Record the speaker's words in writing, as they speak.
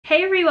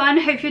Hey everyone,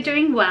 hope you're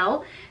doing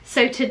well.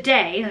 So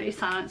today, let me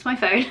silence my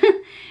phone.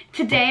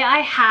 Today I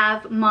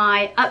have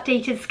my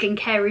updated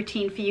skincare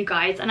routine for you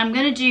guys, and I'm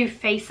going to do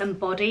face and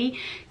body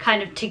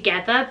kind of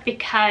together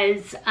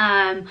because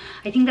I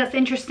think that's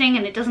interesting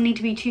and it doesn't need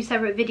to be two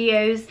separate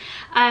videos.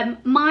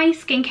 My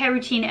skincare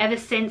routine ever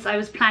since I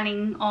was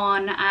planning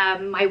on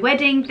my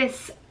wedding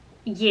this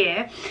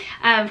year,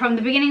 from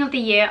the beginning of the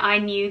year, I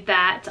knew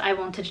that I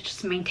wanted to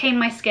just maintain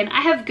my skin.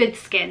 I have good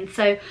skin,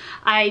 so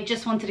I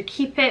just wanted to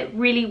keep it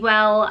really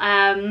well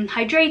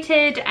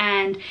hydrated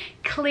and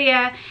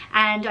clear,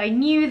 and I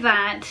knew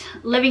that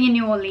living in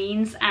New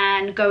Orleans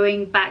and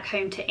going back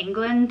home to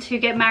England to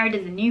get married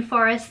in the New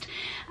Forest,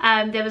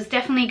 there was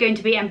definitely going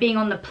to be, and being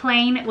on the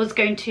plane was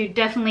going to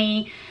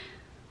definitely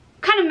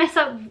kind of mess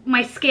up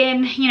my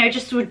skin, you know,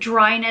 just with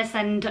dryness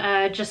and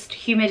just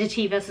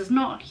humidity versus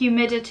not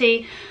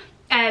humidity.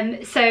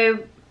 So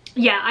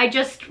yeah, I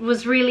just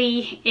was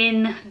really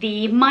in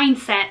the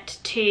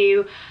mindset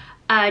to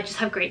just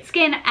have great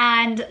skin,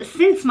 and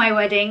since my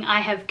wedding I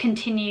have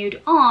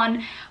continued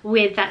on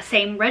with that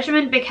same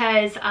regimen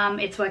because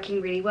it's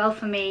working really well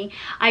for me.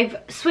 I've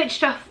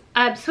switched up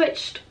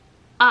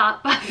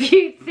a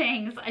few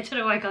things, I don't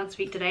know why I can't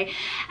speak today,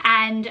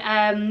 and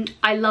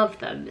I love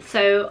them,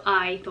 so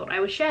I thought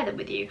I would share them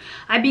with you.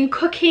 I've been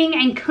cooking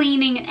and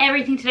cleaning and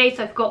everything today,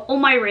 so I've got all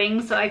my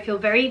rings, so I feel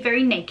very,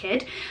 very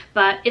naked,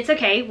 but it's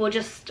okay, we'll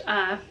just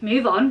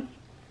move on.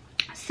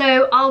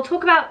 So I'll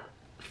talk about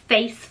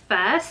face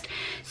first.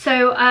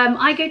 So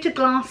I go to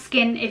Glass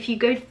Skin. If you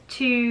go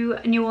to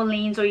New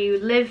Orleans or you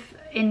live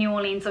in New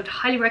Orleans, I'd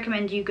highly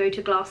recommend you go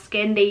to Glass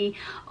Skin. They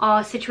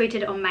are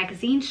situated on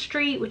Magazine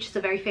Street, which is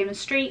a very famous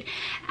street,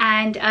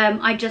 and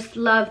I just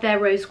love their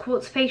rose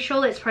quartz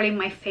facial. It's probably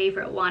my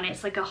favorite one.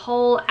 It's like a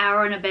whole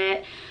hour and a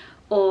bit,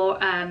 or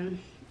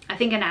I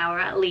think an hour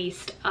at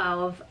least,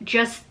 of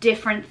just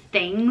different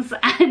things,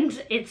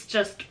 and it's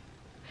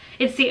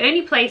the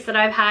only place that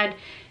I've had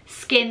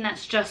skin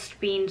that's just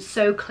been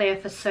so clear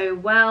for so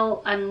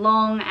well and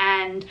long,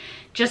 and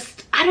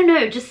just, I don't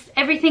know, just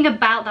everything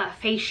about that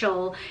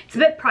facial. It's a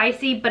bit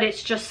pricey, but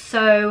it's just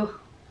so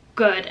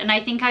good. And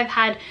I think I've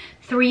had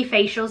 3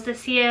 facials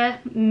this year,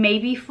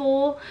 maybe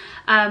 4,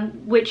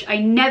 which I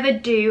never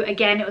do.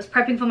 Again, it was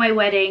prepping for my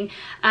wedding.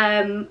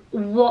 I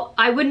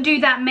wouldn't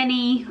do that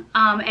many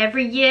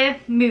every year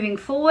moving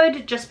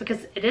forward, just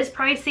because it is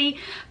pricey,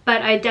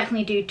 but I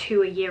definitely do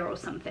 2 a year or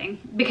something,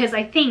 because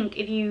I think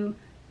if you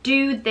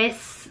do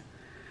this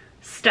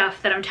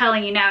stuff that I'm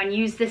telling you now and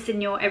use this in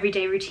your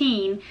everyday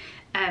routine,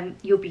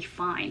 you'll be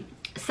fine.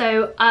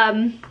 So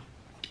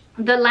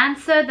the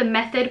Lancer, the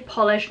Method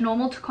Polish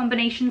Normal to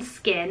Combination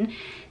Skin,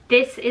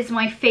 this is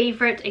my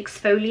favorite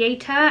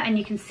exfoliator, and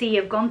you can see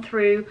I've gone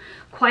through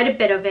quite a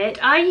bit of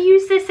it. I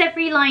use this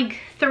every like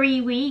 3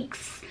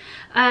 weeks.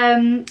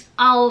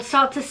 I'll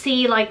start to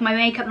see like my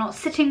makeup not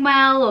sitting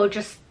well, or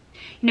just,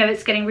 you know,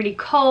 it's getting really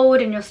cold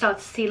and you'll start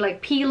to see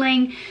like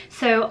peeling,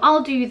 so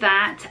I'll do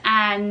that,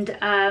 and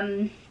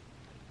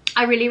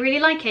I really, really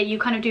like it. You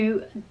kind of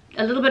do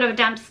a little bit of a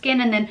damp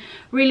skin and then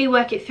really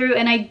work it through,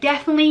 and I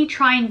definitely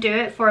try and do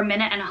it for a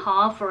minute and a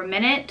half or a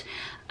minute,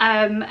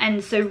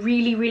 and so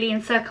really, really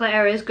in circular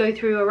areas, go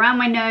through around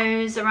my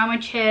nose, around my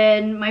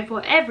chin, my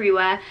forehead,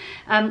 everywhere,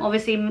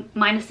 obviously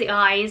minus the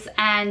eyes,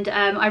 and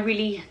I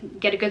really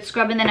get a good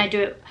scrub, and then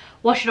I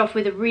wash it off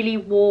with a really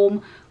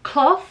warm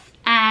cloth,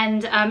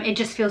 and it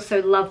just feels so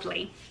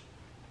lovely.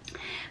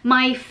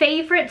 My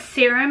favorite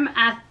serum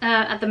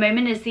at the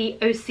moment is the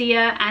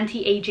Osea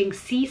Anti-Aging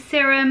C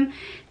Serum.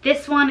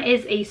 This one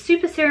is a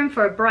super serum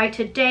for a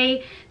brighter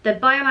day. The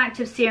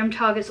bioactive serum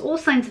targets all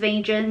signs of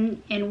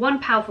aging in one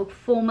powerful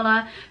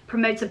formula,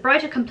 promotes a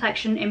brighter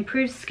complexion,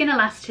 improves skin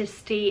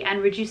elasticity,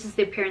 and reduces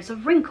the appearance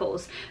of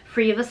wrinkles,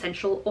 free of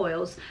essential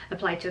oils.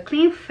 Apply to a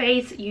clean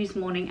face, use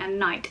morning and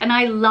night. And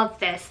I love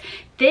this.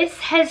 This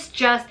has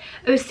just,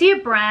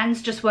 Osea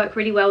brands just work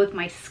really well with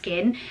my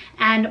skin,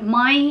 and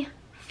my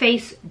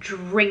face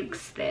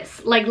drinks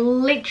this. Like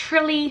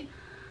literally,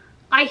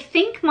 I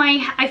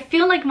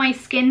feel like my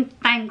skin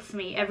thanks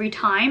me every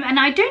time, and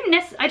I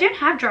don't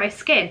have dry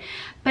skin,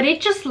 but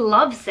it just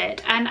loves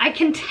it, and I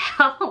can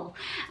tell,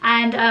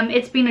 and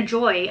it's been a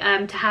joy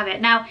to have it.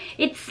 Now,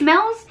 it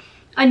smells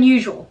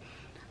unusual,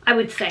 I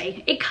would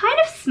say. It kind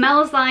of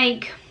smells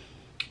like,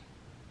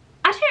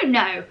 I don't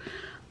know,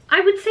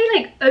 I would say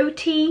like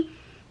oaty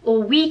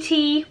or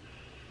wheaty,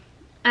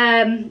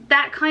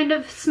 that kind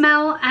of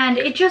smell, and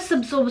it just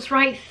absorbs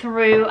right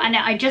through, and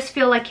I just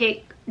feel like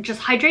it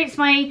just hydrates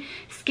my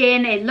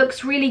skin. It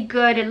looks really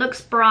good, it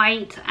looks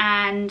bright,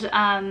 and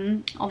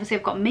obviously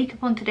I've got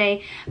makeup on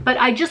today, but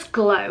I just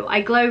glow.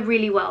 I glow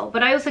really well,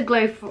 but I also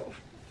glow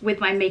with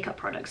my makeup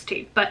products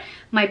too. But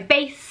my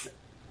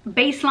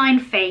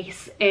baseline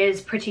face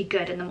is pretty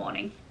good in the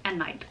morning and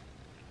night.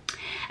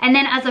 And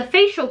then as a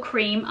facial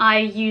cream, I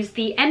use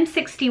the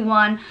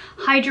M61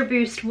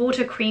 Hydraboost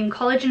Water Cream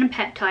Collagen and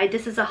Peptide.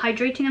 This is a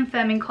hydrating and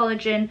firming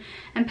collagen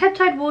and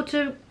peptide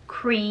water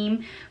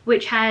cream,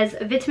 which has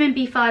vitamin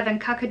B5 and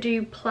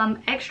kakadu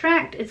plum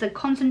extract. It's a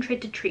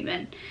concentrated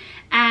treatment,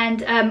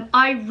 and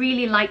I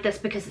really like this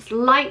because it's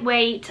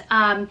lightweight.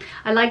 I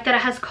like that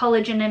it has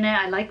collagen in it.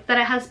 I like that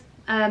it has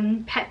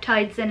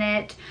peptides in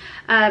it.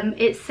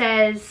 It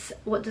says,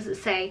 what does it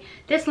say?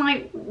 This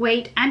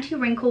lightweight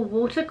anti-wrinkle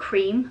water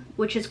cream,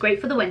 which is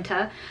great for the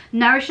winter,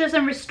 nourishes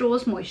and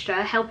restores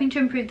moisture, helping to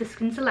improve the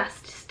skin's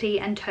elasticity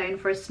and tone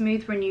for a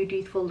smooth, renewed,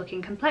 youthful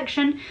looking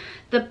complexion.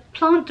 The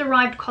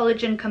plant-derived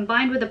collagen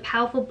combined with a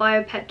powerful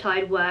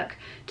biopeptide work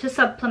to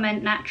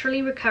supplement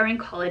naturally recurring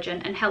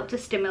collagen and help to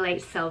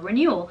stimulate cell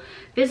renewal,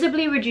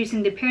 visibly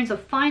reducing the appearance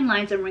of fine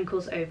lines and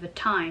wrinkles over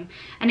time.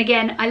 And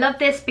again, I love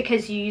this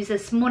because you use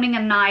this morning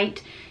and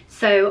night.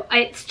 So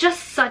it's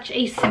just such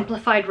a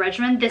simplified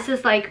regimen. This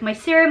is like my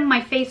serum,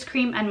 my face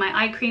cream, and my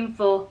eye cream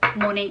for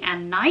morning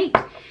and night.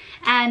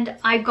 And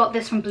I got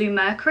this from Blue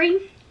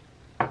Mercury.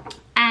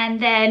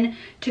 And then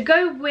to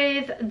go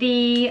with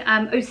the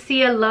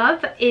Osea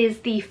Love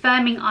is the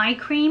Firming Eye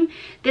Cream.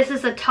 This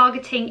is a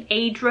targeting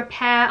age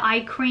repair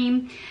eye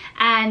cream.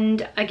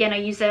 And again, I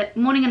use it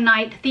morning and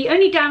night. The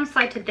only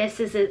downside to this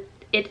is it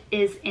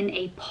is in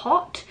a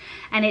pot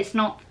and it's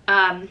not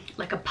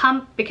like a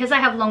pump, because I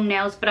have long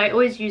nails, but I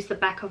always use the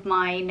back of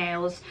my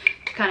nails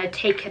to kind of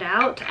take it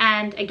out.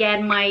 And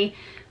again, my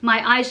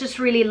eyes just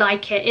really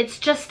like it. It's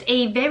just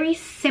a very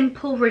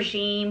simple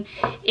regime.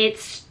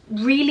 It's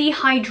really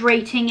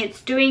hydrating.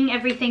 It's doing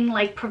everything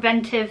like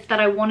preventive that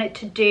I want it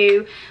to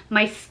do.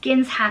 My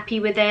skin's happy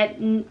with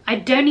it. I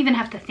don't even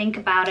have to think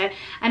about it.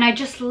 And I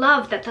just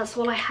love that that's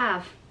all I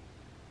have.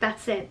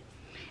 That's it.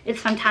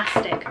 It's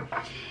fantastic.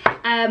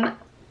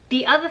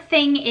 The other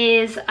thing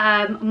is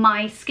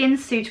my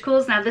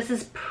Skinceuticals. Now this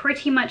is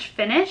pretty much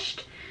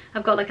finished.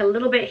 I've got like a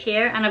little bit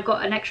here, and I've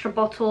got an extra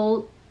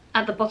bottle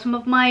at the bottom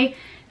of my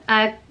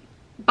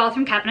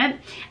bathroom cabinet.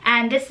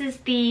 And this is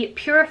the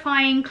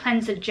Purifying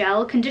Cleanser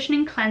Gel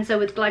Conditioning Cleanser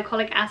with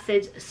Glycolic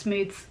Acid,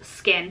 Smooths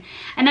Skin.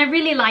 And I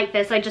really like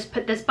this. I just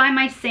put this by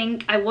my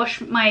sink. I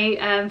wash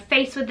my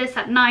face with this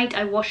at night.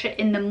 I wash it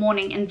in the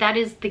morning, and that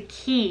is the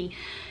key.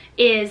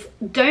 Is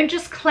don't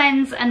just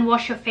cleanse and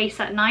wash your face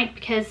at night,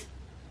 because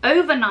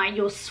overnight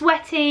you're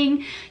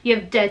sweating, you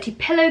have dirty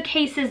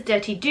pillowcases,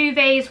 dirty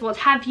duvets, what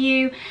have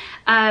you.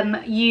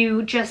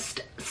 You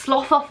just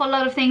slough off a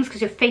lot of things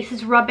because your face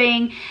is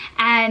rubbing,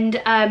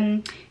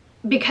 and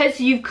because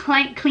you've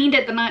cleaned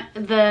it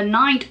the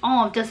night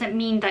of doesn't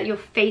mean that your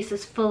face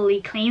is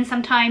fully clean.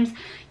 Sometimes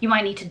you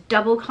might need to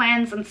double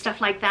cleanse and stuff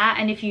like that,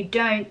 and if you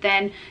don't,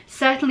 then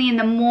certainly in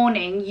the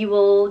morning you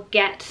will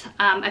get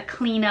a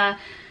cleaner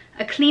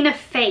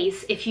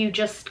face if you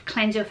just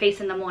cleanse your face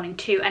in the morning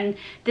too. And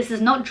this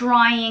is not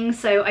drying,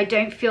 so I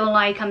don't feel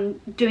like I'm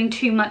doing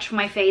too much for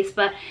my face,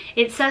 but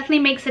it certainly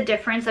makes a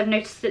difference. I've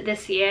noticed it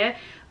this year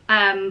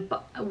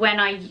when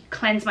I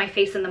cleanse my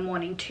face in the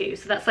morning too.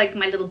 So that's like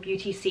my little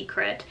beauty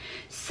secret.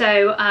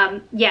 So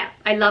yeah,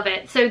 I love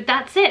it. So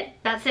that's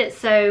it.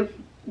 So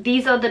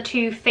these are the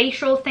two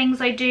facial things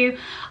I do.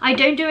 I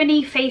don't do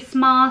any face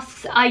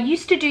masks. I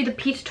used to do the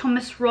Peter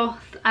Thomas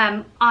Roth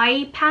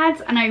eye pads,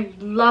 and I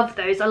love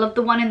those. I love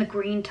the one in the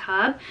green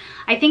tub.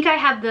 I think I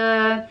have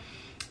the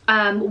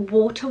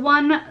water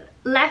one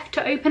left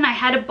to open. I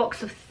had a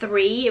box of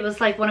 3. It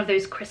was like one of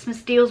those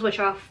Christmas deals, which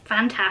are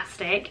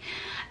fantastic.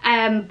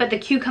 But the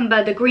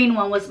cucumber, the green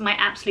one, was my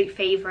absolute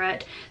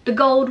favorite. The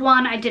gold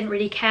one I didn't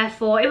really care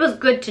for. It was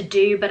good to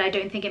do, but I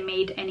don't think it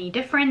made any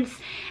difference.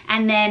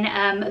 And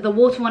then the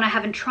water one I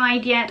haven't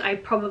tried yet. I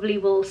probably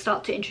will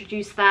start to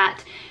introduce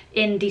that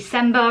in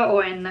December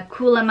or in the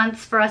cooler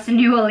months for us in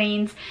New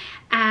Orleans.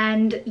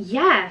 And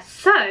yeah,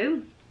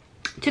 so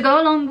to go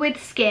along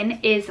with skin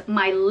is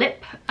my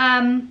lip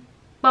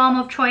balm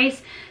of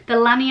choice, the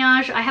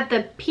Laniege. I have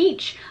the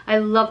peach. I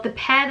love the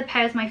pear. The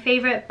pear is my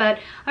favorite, but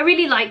I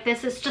really like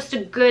this. It's just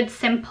a good,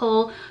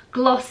 simple,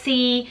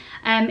 glossy.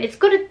 It's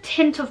got a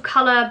tint of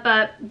color,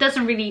 but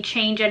doesn't really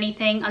change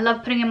anything. I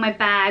love putting it in my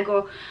bag,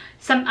 or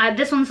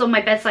this one's on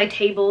my bedside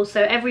table,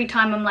 so every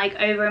time I'm like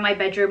over in my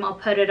bedroom, I'll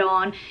put it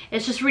on.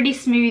 It's just really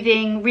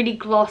smoothing, really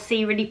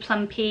glossy, really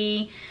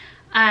plumpy.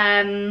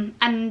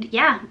 And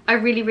yeah, I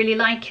really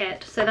like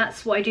it. So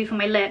that's what I do for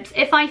my lips.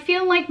 If I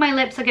feel like my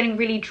lips are getting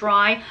really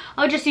dry,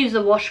 I'll just use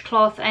a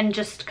washcloth and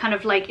just kind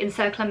of like in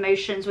circular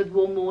motions with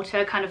warm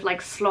water, kind of like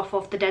slough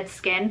off the dead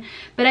skin.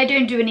 But I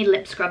don't do any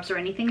lip scrubs or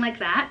anything like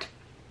that.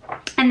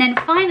 And then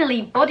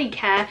finally, body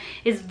care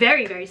is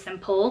very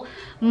simple.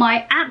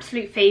 My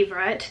absolute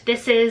favorite.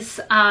 This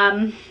is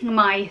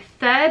my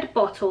 3rd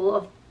bottle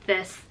of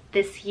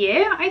this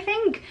year, I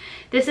think.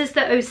 This is the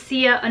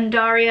Osea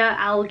Undaria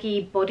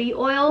Algae Body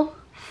Oil.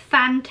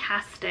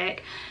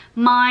 Fantastic.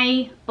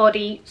 My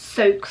body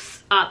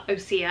soaks up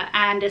Osea,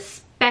 and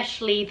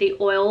especially the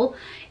oil.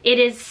 It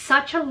is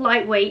such a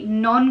lightweight,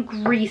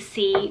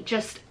 non-greasy,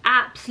 just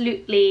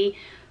absolutely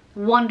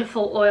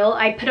wonderful oil.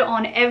 I put it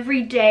on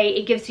every day.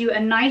 It gives you a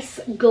nice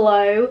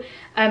glow.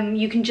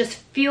 You can just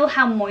feel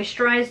how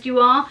moisturized you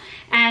are.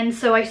 And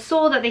so I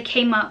saw that they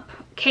came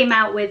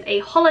out with a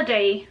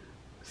holiday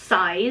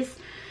size,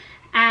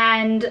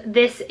 and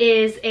this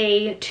is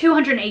a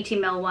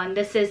 280ml one.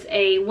 This is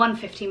a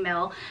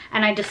 150ml,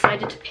 and I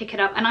decided to pick it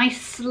up, and I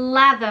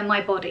slather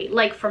my body,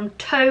 like from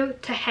toe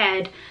to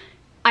head.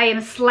 I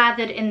am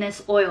slathered in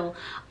this oil.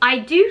 I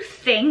do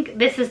think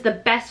this is the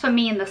best for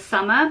me in the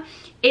summer.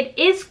 It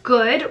is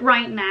good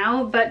right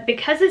now, but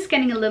because it's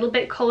getting a little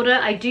bit colder,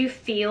 I do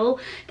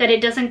feel that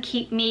it doesn't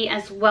keep me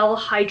as well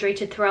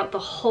hydrated throughout the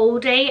whole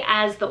day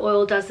as the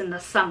oil does in the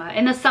summer.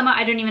 In the summer,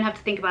 I don't even have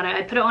to think about it.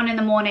 I put it on in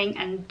the morning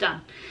and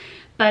done.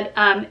 But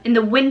in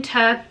the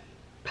winter,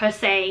 per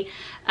se,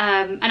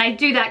 and I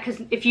do that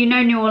because if you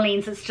know New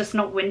Orleans, it's just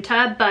not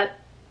winter, but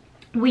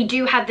we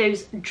do have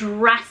those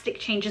drastic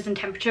changes in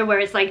temperature where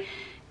it's like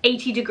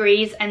 80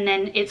 degrees and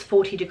then it's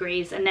 40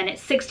 degrees and then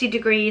it's 60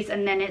 degrees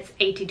and then it's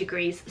 80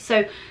 degrees.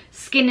 So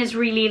skin is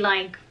really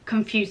like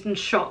confused and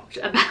shocked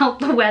about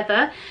the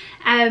weather.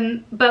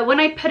 But when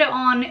I put it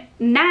on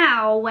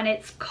now, when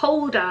it's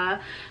colder,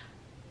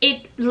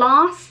 it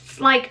lasts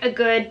like a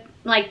good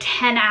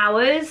 10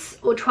 hours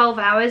or 12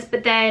 hours,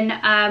 but then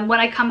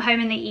when I come home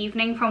in the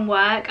evening from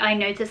work, I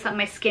notice that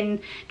my skin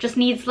just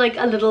needs like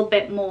a little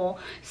bit more.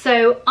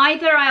 So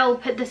either I'll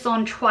put this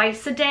on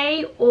twice a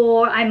day,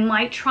 or I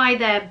might try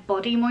their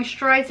body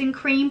moisturizing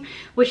cream,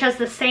 which has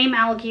the same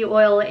algae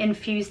oil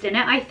infused in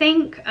it, I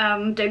think.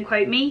 Don't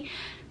quote me.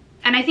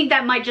 And I think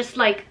that might just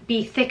like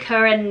be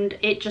thicker, and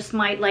it just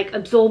might like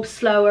absorb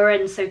slower,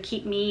 and so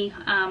keep me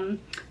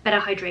better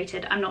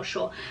hydrated. I'm not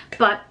sure,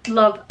 but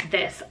love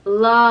this,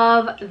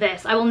 love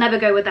this. I will never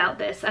go without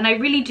this, and I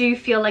really do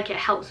feel like it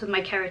helps with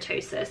my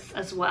keratosis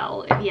as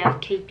well if you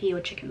have KP or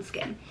chicken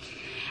skin.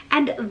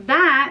 And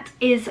that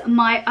is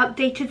my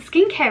updated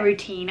skincare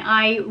routine.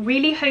 I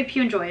really hope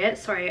you enjoy it.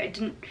 Sorry, I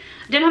don't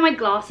have my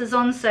glasses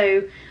on,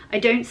 so I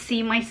don't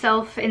see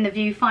myself in the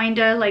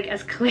viewfinder like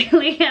as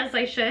clearly as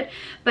I should.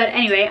 But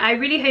anyway, I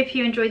really hope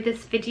you enjoyed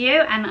this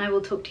video, and I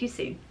will talk to you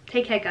soon.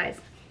 Take care, guys.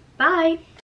 Bye.